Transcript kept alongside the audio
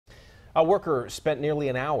A worker spent nearly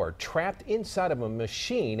an hour trapped inside of a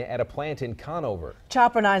machine at a plant in Conover.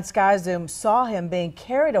 Chopper 9 Sky Zoom saw him being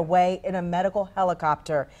carried away in a medical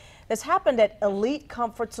helicopter. This happened at Elite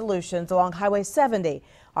Comfort Solutions along Highway 70.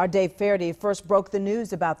 Our Dave Fairdy first broke the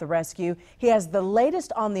news about the rescue. He has the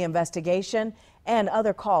latest on the investigation and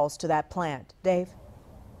other calls to that plant. Dave?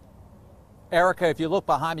 Erica, if you look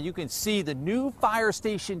behind me, you can see the new Fire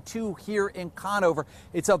Station 2 here in Conover.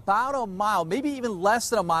 It's about a mile, maybe even less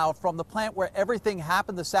than a mile from the plant where everything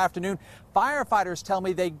happened this afternoon. Firefighters tell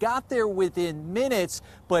me they got there within minutes,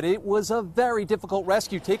 but it was a very difficult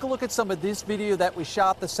rescue. Take a look at some of this video that we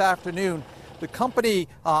shot this afternoon. The company,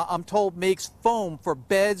 I'm told, makes foam for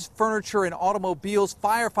beds, furniture, and automobiles.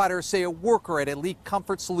 Firefighters say a worker at Elite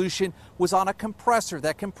Comfort Solution was on a compressor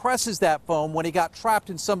that compresses that foam when he got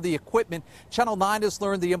trapped in some of the equipment. Channel 9 has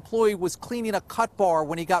learned the employee was cleaning a cut bar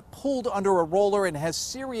when he got pulled under a roller and has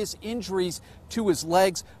serious injuries to his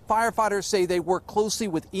legs. Firefighters say they work closely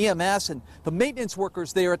with EMS and the maintenance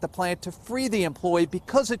workers there at the plant to free the employee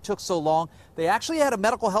because it took so long. They actually had a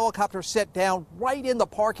medical helicopter set down right in the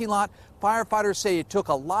parking lot. Firefighters say it took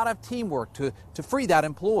a lot of teamwork to free that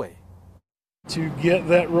employee. To get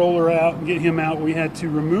that roller out and get him out, we had to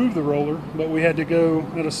remove the roller, but we had to go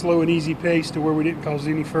at a slow and easy pace to where we didn't cause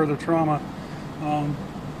any further trauma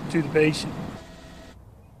to the patient.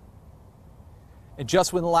 And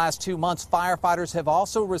just within the last 2 months, firefighters have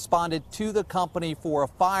also responded to the company for a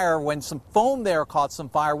fire when some foam there caught some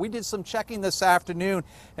fire. We did some checking this afternoon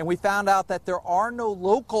and we found out that there are no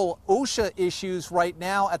local OSHA issues right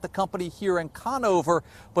now at the company here in Conover,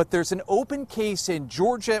 but there's an open case in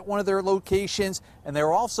Georgia at one of their locations, and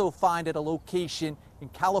they're also fined at a location in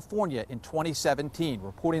California in 2017.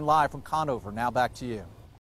 Reporting live from Conover, now back to you.